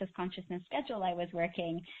the Access Consciousness schedule I was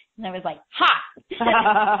working, and I was like,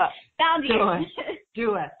 ha! Found you!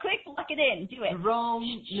 Do it. Quick, lock it in. Do it.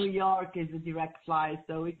 Rome, New York is a direct flight,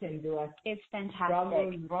 so we can do it. It's fantastic.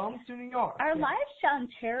 Rome to New York. Our lives sound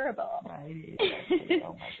terrible. Right.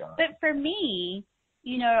 Oh, my God. But for me,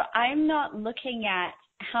 I'm not looking at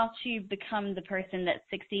how to become the person that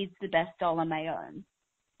succeeds the best all on my own.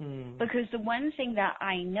 Because the one thing that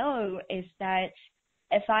I know is that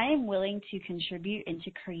if I am willing to contribute and to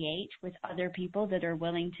create with other people that are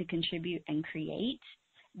willing to contribute and create,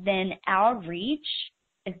 then our reach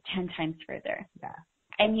is 10 times further. Yeah.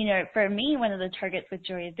 And, for me, one of the targets with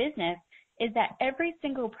Joy of Business is that every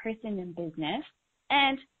single person in business,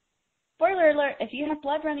 and spoiler alert, if you have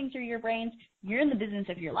blood running through your brains, you're in the business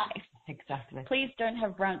of your life. Exactly. Please don't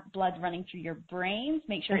have blood running through your brains.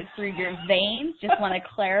 Make sure it's through your veins. Just want to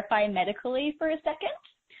clarify medically for a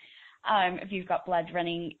second. If you've got blood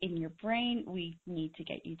running in your brain, we need to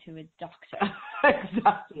get you to a doctor.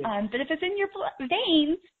 Exactly. But if it's in your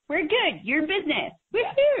veins, we're good. Your business.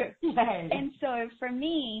 Woohoo! Yeah. And so for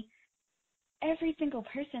me, every single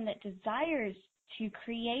person that desires to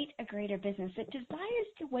create a greater business, that desires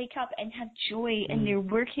to wake up and have joy in their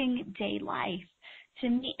working day life, to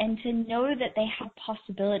me, and to know that they have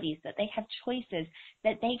possibilities, that they have choices,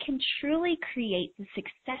 that they can truly create the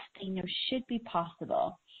success they know should be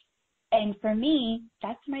possible. And for me,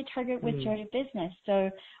 that's my target with Joy of Business. So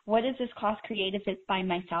what does this class create if it's by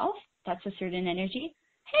myself? That's a certain energy.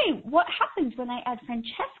 Hey, what happens when I add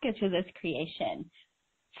Francesca to this creation?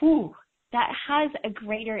 Whew, that has a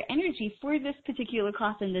greater energy for this particular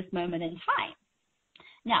class in this moment in time.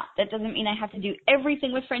 Now, that doesn't mean I have to do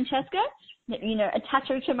everything with Francesca. You know, attach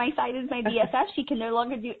her to my side as my BFF. She can no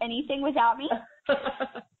longer do anything without me.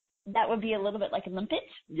 That would be a little bit like a limpet.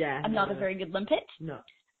 Yeah. I'm not a very good limpet. No.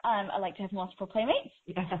 I like to have multiple playmates.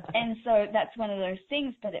 Yeah. And so that's one of those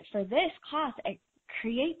things. But for this class, it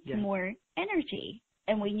creates more energy.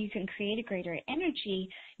 And when you can create a greater energy,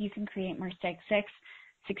 you can create more success.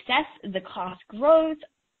 The class grows.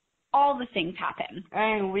 All the things happen.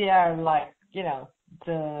 And we are like, you know,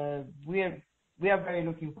 we are very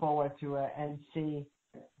looking forward to it and see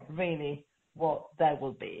really what that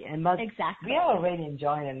will be. And exactly. We are already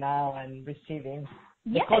enjoying it now and receiving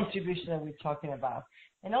the contribution that we're talking about.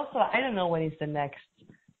 And also, I don't know what is the next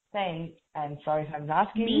thing. And sorry if I'm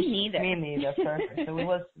asking. Me neither. Me neither. Perfect. So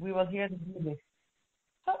we will hear the music.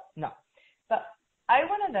 So, no. But I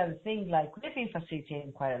wanted to think, like, we've been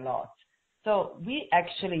facilitating quite a lot. So we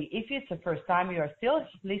actually, if it's the first time you are still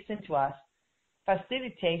listening to us,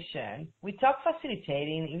 facilitation, we talk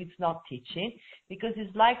facilitating, it's not teaching, because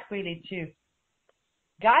it's like really to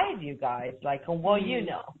guide you guys, like on what you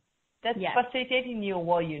know. That's facilitating you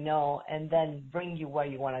what you know and then bring you where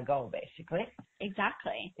you want to go, basically.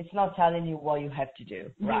 Exactly. It's not telling you what you have to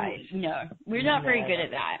do. Right. No, we're not very good at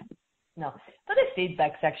that. No. But the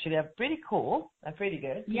feedbacks actually are pretty cool. Are pretty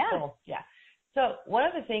good. People, yeah. So one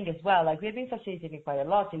of the things as well, like we've been facilitating quite a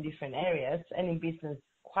lot in different areas and in business.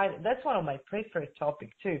 That's one of my preferred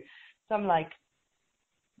topics too. So I'm like,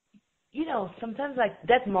 you know, sometimes like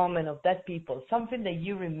that moment of that people, something that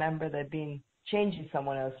you remember that been changing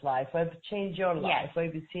someone else's life, or have changed your life, or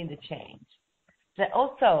have you seen the change? That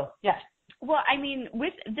also, Well, I mean,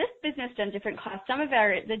 with this Business Done Different class, the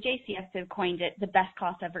JCFs have coined it the best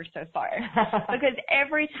class ever so far. Because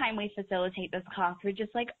every time we facilitate this class, we're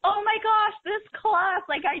just like, oh my gosh, this class.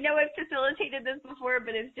 Like, I know I've facilitated this before,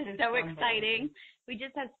 but it's just so exciting. We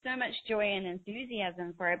just have so much joy and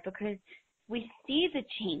enthusiasm for it because we see the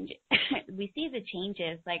change. We see the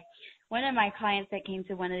changes. Like, one of my clients that came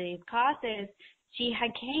to one of these classes, she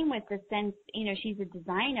had came with the sense, you know, she's a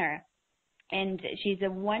designer. And she's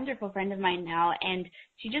a wonderful friend of mine now, and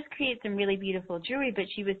she just creates some really beautiful jewelry, but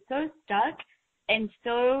she was so stuck and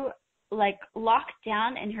so, like, locked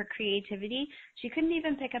down in her creativity, she couldn't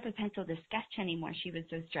even pick up a pencil to sketch anymore. She was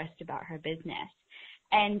so stressed about her business.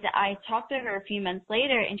 And I talked to her a few months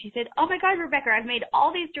later, and she said, oh, my God, Rebecca, I've made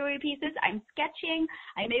all these jewelry pieces. I'm sketching.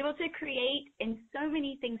 I'm able to create, and so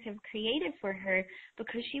many things have created for her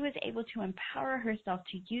because she was able to empower herself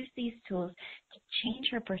to use these tools to change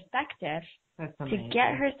her perspective, to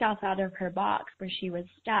get herself out of her box where she was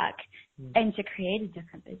stuck, and to create a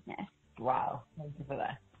different business. Wow. Thank you for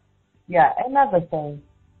that. Yeah, another thing,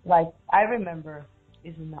 like, I remember,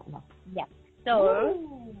 isn't that much? Yeah.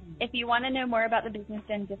 So if you want to know more about the Business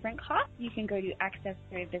Done Different class, you can go to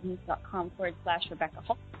accessjoyofbusiness.com/Rebecca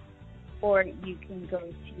Hulse, or you can go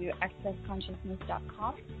to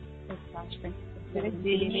accessconsciousness.com/Francesca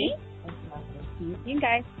Fiorentini. See you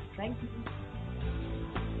guys. Thank you.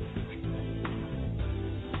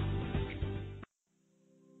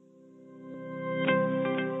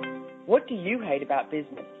 What do you hate about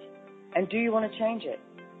business? And do you want to change it?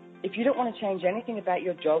 If you don't want to change anything about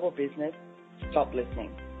your job or business, stop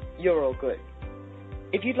listening. You're all good.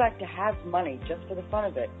 If you'd like to have money just for the fun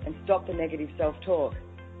of it and stop the negative self-talk,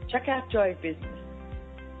 check out Joy of Business.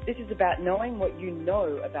 This is about knowing what you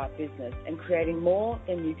know about business and creating more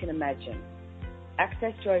than you can imagine.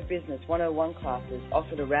 Access Joy of Business 101 classes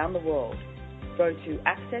offered around the world. Go to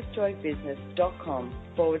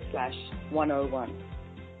accessjoyofbusiness.com/101.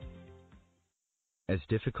 As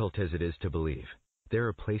difficult as it is to believe, there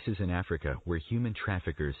are places in Africa where human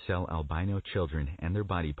traffickers sell albino children and their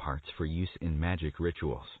body parts for use in magic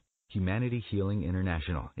rituals. Humanity Healing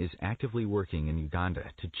International is actively working in Uganda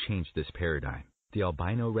to change this paradigm. The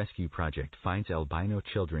Albino Rescue Project finds albino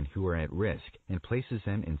children who are at risk and places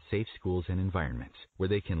them in safe schools and environments where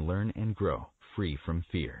they can learn and grow free from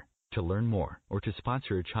fear. To learn more or to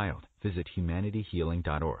sponsor a child, visit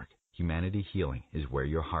humanityhealing.org. Humanity Healing is where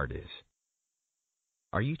your heart is.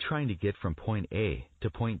 Are you trying to get from point A to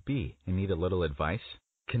point B and need a little advice?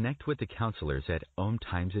 Connect with the counselors at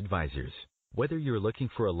OMTimes Advisors. Whether you're looking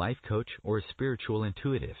for a life coach or a spiritual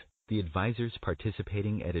intuitive, the advisors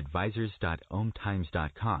participating at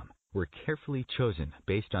advisors.omtimes.com were carefully chosen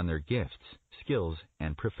based on their gifts, skills,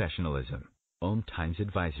 and professionalism. OMTimes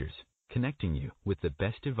Advisors, connecting you with the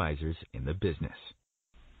best advisors in the business.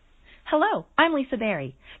 Hello, I'm Lisa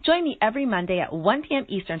Berry. Join me every Monday at 1 p.m.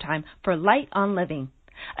 Eastern Time for Light on Living,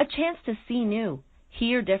 a chance to see new,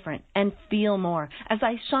 hear different, and feel more as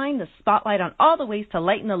I shine the spotlight on all the ways to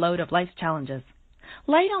lighten the load of life's challenges.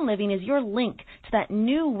 Light on Living is your link to that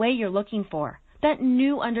new way you're looking for, that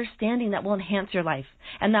new understanding that will enhance your life,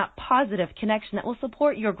 and that positive connection that will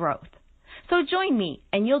support your growth. So join me,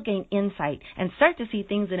 and you'll gain insight and start to see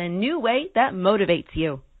things in a new way that motivates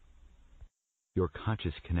you. Your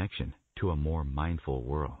conscious connection to a more mindful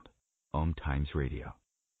world. OMTimes Radio.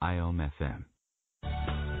 IOM FM.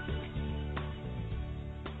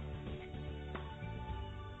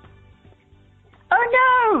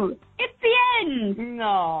 Oh no! It's the end!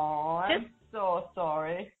 No, I'm so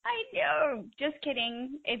sorry. I know. Just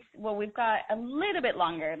kidding. We've got a little bit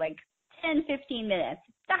longer, like 10, 15 minutes.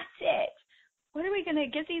 That's it. What are we going to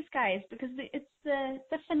give these guys? Because it's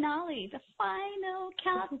the finale, the final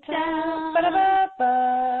countdown.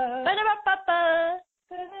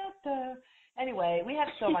 Anyway, we had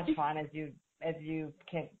so much fun, as you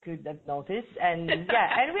could have noticed, and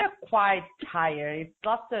yeah, and we are quite tired. It's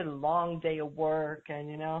lots a long day of work, and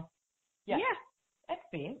it's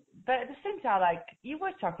been. But at the same time, like you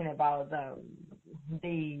were talking about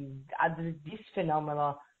this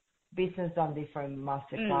phenomenal business on different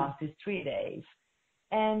master classes, 3 days,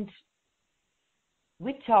 and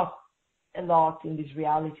we talk a lot in this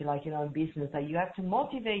reality, like in business, that you have to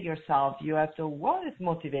motivate yourself. You have to. What is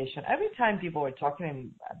motivation? Every time people were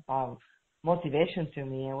talking about motivation to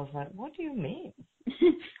me, I was like, what do you mean?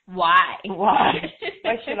 Why? Why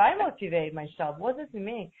should I motivate myself? What does it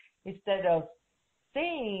mean? Instead of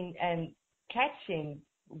seeing and catching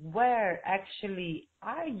where actually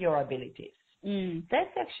are your abilities.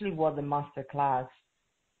 That's actually what the master class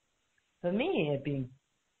for me has been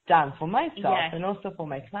done for myself and also for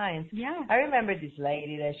my clients. Yeah. I remember this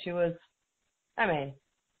lady that she was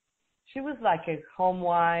like a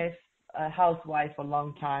housewife for a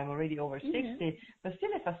long time, already over 60, but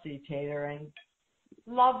still a facilitator, and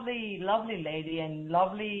lovely lady, and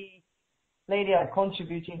lovely lady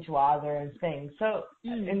contributing to others and things. So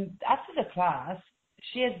and after the class,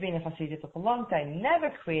 she has been a facilitator for a long time,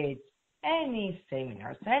 never creates any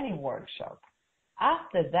seminars, any workshop.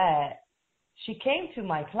 After that, she came to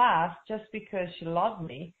my class just because she loved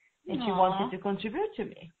me and she wanted to contribute to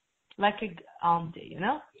me, like a auntie,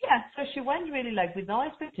 Yeah. So she went really like with no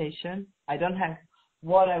expectation. I don't have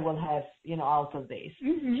what I will have, out of this. She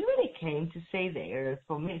really came to stay there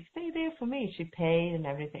for me. She paid and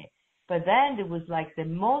everything. But then it was like the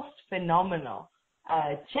most phenomenal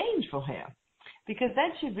change for her. Because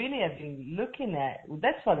then she really has been looking at,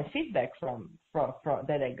 that's what the feedback from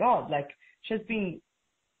that I got. Like she's been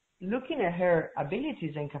looking at her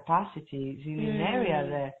abilities and capacities in an area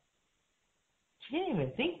that she didn't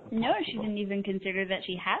even think was possible. She didn't even consider that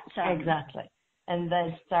she had some. Exactly. And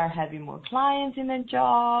then start having more clients in her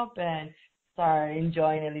job and start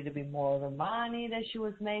enjoying a little bit more of the money that she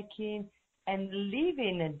was making and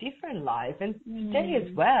living a different life and stay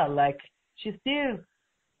as well. Like she still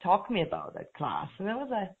talked to me about that class. And I was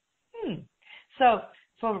like, So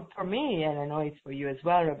for me, and I know it's for you as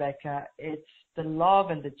well, Rebecca, it's the love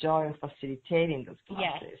and the joy of facilitating those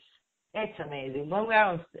classes. Yes. It's amazing.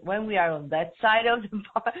 When we are on that side of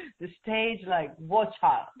the stage, like, watch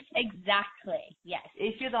out. Exactly. Yes.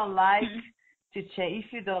 If you don't like to change,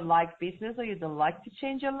 if you don't like business or you don't like to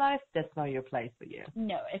change your life, that's not your place for you.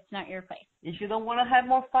 No, it's not your place. If you don't want to have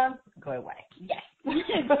more fun, go away. Yes.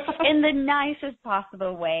 In the nicest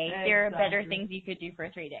possible way. Exactly. There are better things you could do for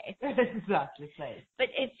 3 days. Exactly. Please. But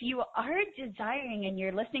if you are desiring and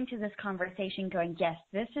you're listening to this conversation going, yes,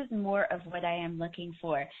 this is more of what I am looking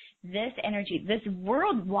for, this energy, this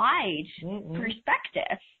worldwide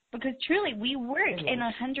perspective, because truly we work in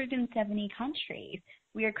 170 countries.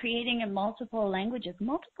 We are creating in multiple languages,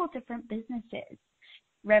 multiple different businesses,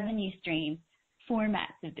 revenue streams,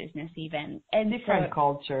 formats of business even. And different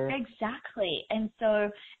culture. Exactly. And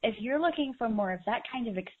so if you're looking for more of that kind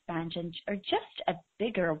of expansion or just a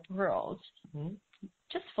bigger world,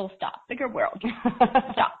 just full stop, bigger world,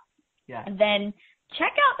 stop. Yeah. Then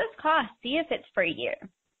check out this class, see if it's for you.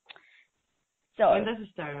 So when does it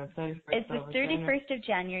start? It's the 31st of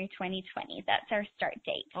January 2020. That's our start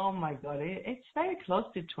date. Oh my God, it's very close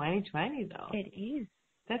to 2020 though. It is.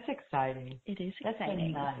 That's exciting. It is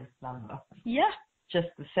exciting. That's a nice number. Yeah. Just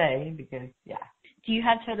to say, because Do you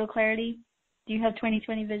have total clarity? Do you have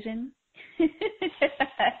 2020 vision?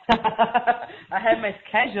 I have my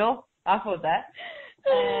schedule after that.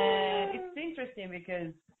 It's interesting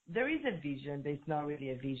because there is a vision, but it's not really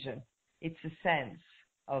a vision. It's a sense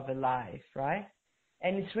of a life, right?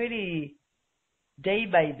 And it's really day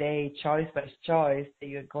by day, choice by choice, that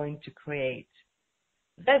you're going to create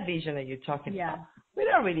that vision that you're talking about. We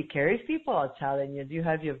don't really care if people are telling you, do you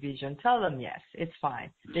have your vision? Tell them yes, it's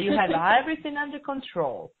fine. That you have everything under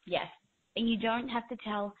control. Yes. And you don't have to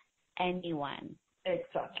tell anyone.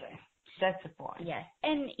 Exactly. That's the point. Yes.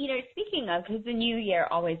 And, speaking of, because the new year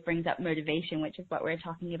always brings up motivation, which is what we were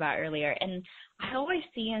talking about earlier. And I always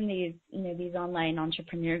see in these, these online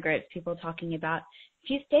entrepreneur groups, people talking about,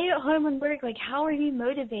 if you stay at home and work, like, how are you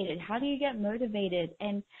motivated? How do you get motivated?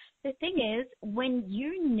 And the thing is, when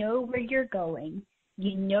you know where you're going,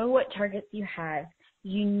 you know what targets you have,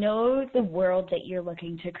 you know the world that you're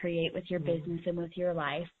looking to create with your business and with your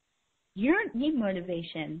life, you don't need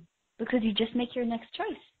motivation because you just make your next choice.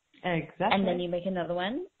 Exactly. And then you make another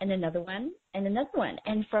one and another one and another one.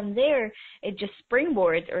 And from there, it just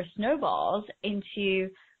springboards or snowballs into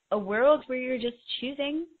a world where you're just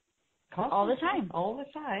choosing constantly, all the time. All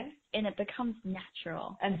the time. And it becomes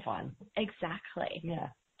natural. And fun. Exactly. Yeah.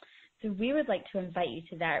 So we would like to invite you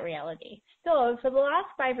to that reality. So for the last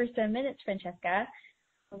 5 or so minutes, Francesca,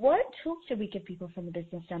 what tools should we give people from the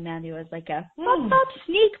business down now as like a pop-up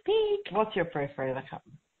sneak peek? What's your preferred?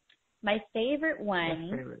 My favorite one.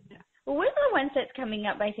 Well, one of the ones that's coming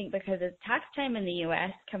up, I think, because it's tax time in the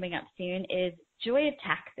U.S. coming up soon, is Joy of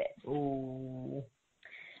Taxes. Ooh.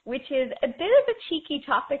 Which is a bit of a cheeky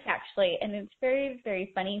topic, actually, and it's very,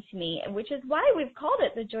 very funny to me, which is why we've called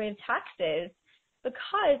it the Joy of Taxes,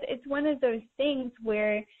 because it's one of those things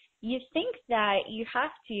where you think that you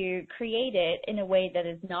have to create it in a way that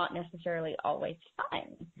is not necessarily always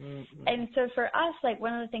fun. Mm-hmm. And so for us, like,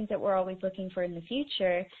 one of the things that we're always looking for in the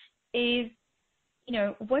future is,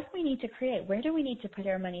 what do we need to create? Where do we need to put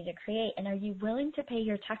our money to create? And are you willing to pay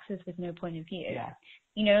your taxes with no point of view? Yeah.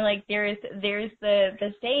 Like there's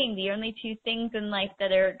the saying, the only two things in life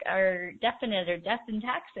that are definite are death and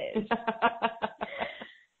taxes.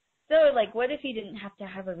 So, like, what if you didn't have to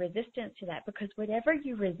have a resistance to that? Because whatever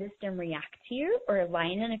you resist and react to or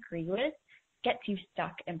align and agree with gets you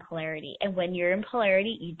stuck in polarity. And when you're in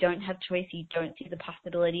polarity, you don't have choice. You don't see the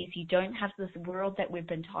possibilities. You don't have this world that we've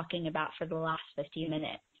been talking about for the last 50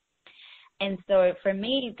 minutes. And so for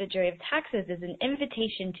me, the Joy of Taxes is an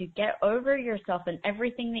invitation to get over yourself and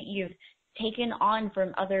everything that you've taken on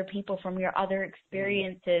from other people, from your other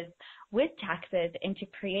experiences with taxes, and to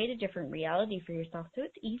create a different reality for yourself so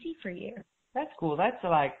it's easy for you. That's cool. That's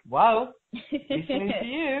like, wow, listening to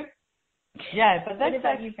you. Yeah, but that's what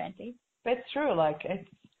about you, Francie? That's true. Like, it's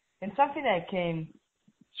something that came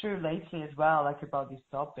true lately as well, like about this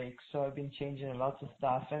topic. So I've been changing a lot of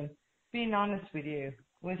stuff, and being honest with you,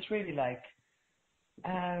 it's really like,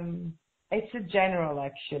 it's a general,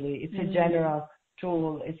 actually. It's a general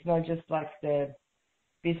tool. It's not just like the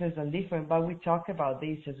business and different, but we talk about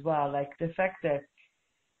this as well. Like the fact that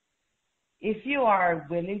if you are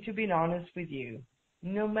willing to be honest with you,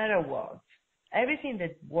 no matter what, everything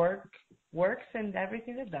that works and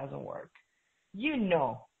everything that doesn't work, you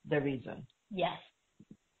know the reason. Yes.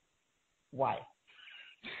 Why?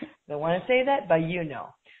 Don't want to say that, but you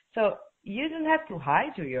know. So you don't have to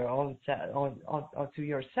hide to your own or to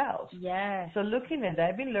yourself. Yeah. So looking at that,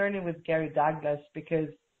 I've been learning with Gary Douglas, because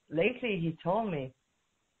lately he told me,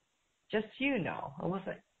 just I was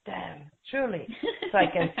like, damn, truly. So I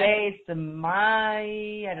can say it's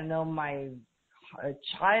my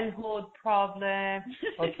childhood problem,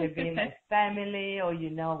 or it could be my family, or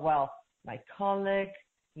my colleague.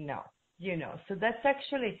 No, So that's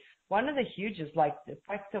actually one of the hugest, like the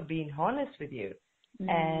fact of being honest with you.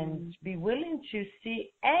 And be willing to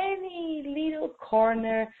see any little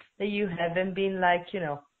corner that you haven't been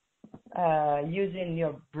using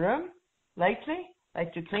your broom lately,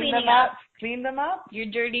 like to clean them up. Your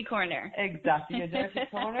dirty corner. Exactly, your dirty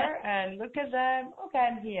corner, and look at them. Okay,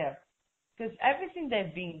 I'm here. Because everything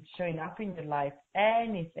that's been showing up in your life,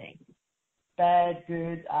 anything, bad,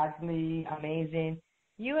 good, ugly, amazing,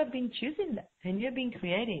 you have been choosing that and you've been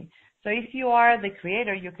creating. So if you are the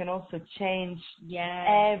creator, you can also change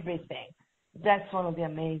everything. That's one of the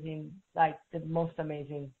amazing, the most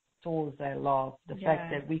amazing tools I love, the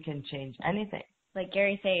fact that we can change anything. Like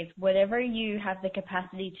Gary says, whatever you have the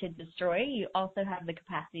capacity to destroy, you also have the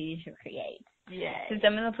capacity to create. Yeah. So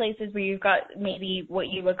some of the places where you've got maybe what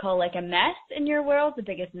you would call like a mess in your world, the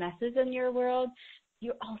biggest messes in your world,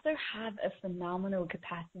 you also have a phenomenal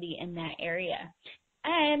capacity in that area.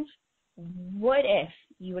 And what if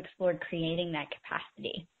you explored creating that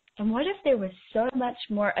capacity? And what if there was so much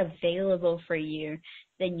more available for you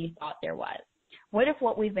than you thought there was? What if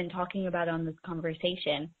what we've been talking about on this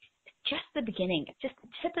conversation is just the beginning, just the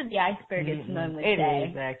tip of the iceberg, as Simone would say? It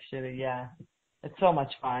is, actually, yeah. It's so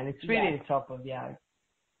much fun. It's really the top of the iceberg.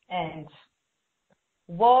 And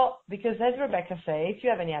because as Rebecca said, if you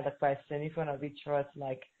have any other question, if you want to reach us,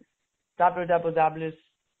 like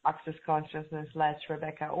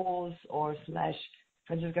www.accessconsciousness.com/Rebecca Hulse or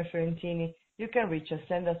 /Francesca Fiorentini, you can reach us,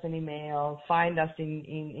 send us an email, find us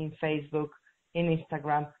in Facebook, in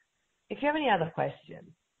Instagram. If you have any other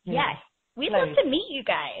questions. Yes. We'd love to meet you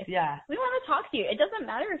guys. Yeah. We want to talk to you. It doesn't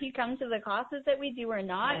matter if you come to the classes that we do or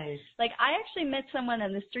not. Nice. Like, I actually met someone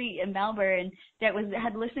on the street in Melbourne that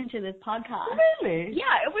had listened to this podcast. Really?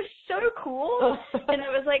 Yeah, it was so cool. And it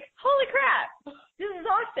was like, holy crap, this is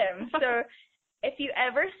awesome. So if you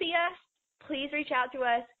ever see us, please reach out to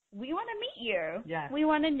us. We want to meet you. Yeah. We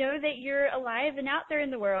want to know that you're alive and out there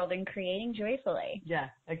in the world and creating joyfully. Yeah,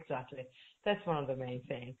 exactly. That's one of the main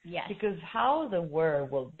things. Yes. Because how the world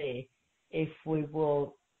will be if we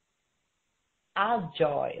will add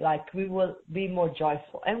joy, like we will be more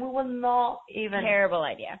joyful, and we will not even... Terrible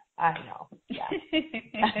idea. I know. Yeah.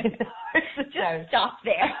 Just stop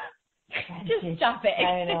there. Just stop it.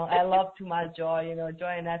 I know. I love too much joy.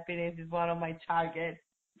 Joy and happiness is one of my targets.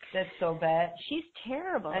 That's so bad. She's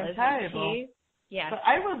terrible. I'm terrible. She? Yeah. But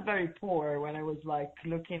I was very poor when I was like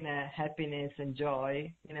looking at happiness and joy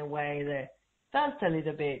in a way that sounds a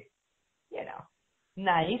little bit,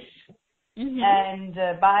 nice. Mm-hmm. And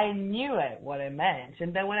but I knew what it meant.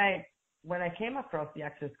 And then when I came across the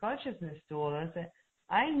Access Consciousness tool,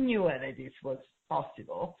 I knew that this was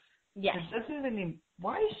possible. Yes. It doesn't really.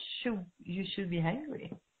 Why should you be angry?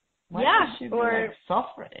 Why should you be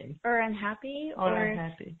suffering or unhappy or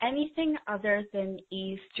unhappy? Anything other than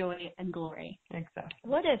ease, joy, and glory. Exactly.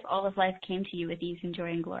 What if all of life came to you with ease and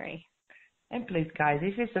joy and glory? And please, guys,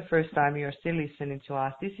 if it's the first time you're still listening to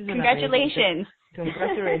us, this is congratulations.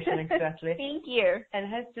 Congratulations, exactly. Thank you.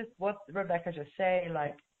 And that's just what Rebecca just said,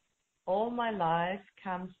 like, all my life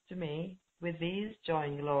comes to me with these joy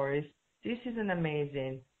and glories. This is an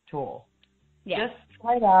amazing tool. Yeah. Just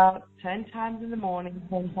try it out 10 times in the morning,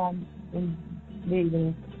 10 times in the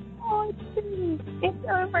evening. Oh, it's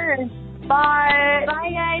over. Bye.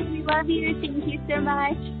 Bye, guys. We love you. Thank you so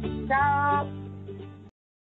much. Ciao.